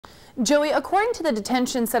Joey, according to the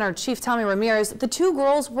detention center chief Tommy Ramirez, the two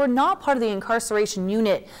girls were not part of the incarceration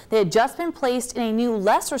unit. They had just been placed in a new,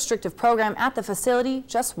 less restrictive program at the facility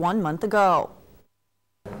just 1 month ago.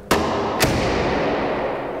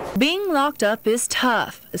 Being locked up is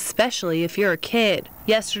tough, especially if you're a kid.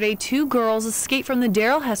 Yesterday, two girls escaped from the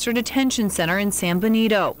Darrell Hester Detention Center in San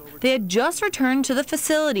Benito. They had just returned to the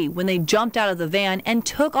facility when they jumped out of the van and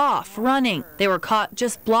took off running. They were caught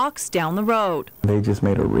just blocks down the road. They just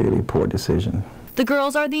made a really poor decision. The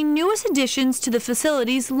girls are the newest additions to the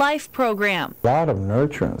facility's life program. A lot of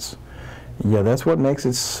nurturance. Yeah, that's what makes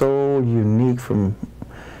it so unique from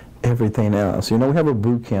everything else. You know, we have a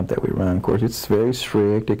boot camp that we run. Of course, it's very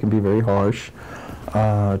strict. It can be very harsh.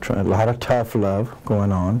 A lot of tough love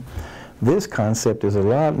going on. This concept is a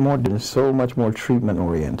lot more, so much more treatment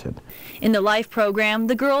oriented. In the life program,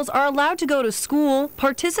 the girls are allowed to go to school,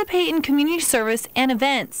 participate in community service and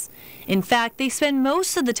events. In fact, they spend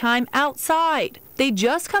most of the time outside. They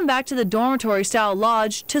just come back to the dormitory-style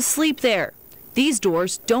lodge to sleep there. These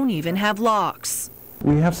doors don't even have locks.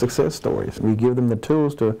 We have success stories. We give them the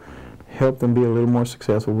tools to help them be a little more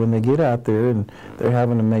successful when they get out there and they're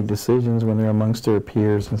having to make decisions when they're amongst their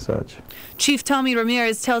peers and such. Chief Tommy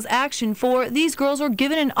Ramirez tells Action 4 these girls were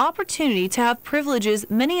given an opportunity to have privileges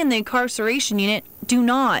many in the incarceration unit do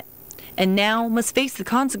not, and now must face the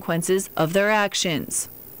consequences of their actions.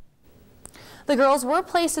 The girls were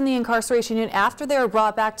placed in the incarceration unit after they were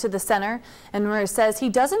brought back to the center, and Ramirez says he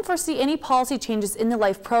doesn't foresee any policy changes in the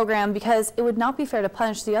life program because it would not be fair to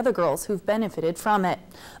punish the other girls who've benefited from it.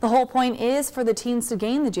 The whole point is for the teens to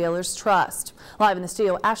gain the jailer's trust. Live in the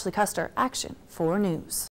studio, Ashley Custer, Action 4 News.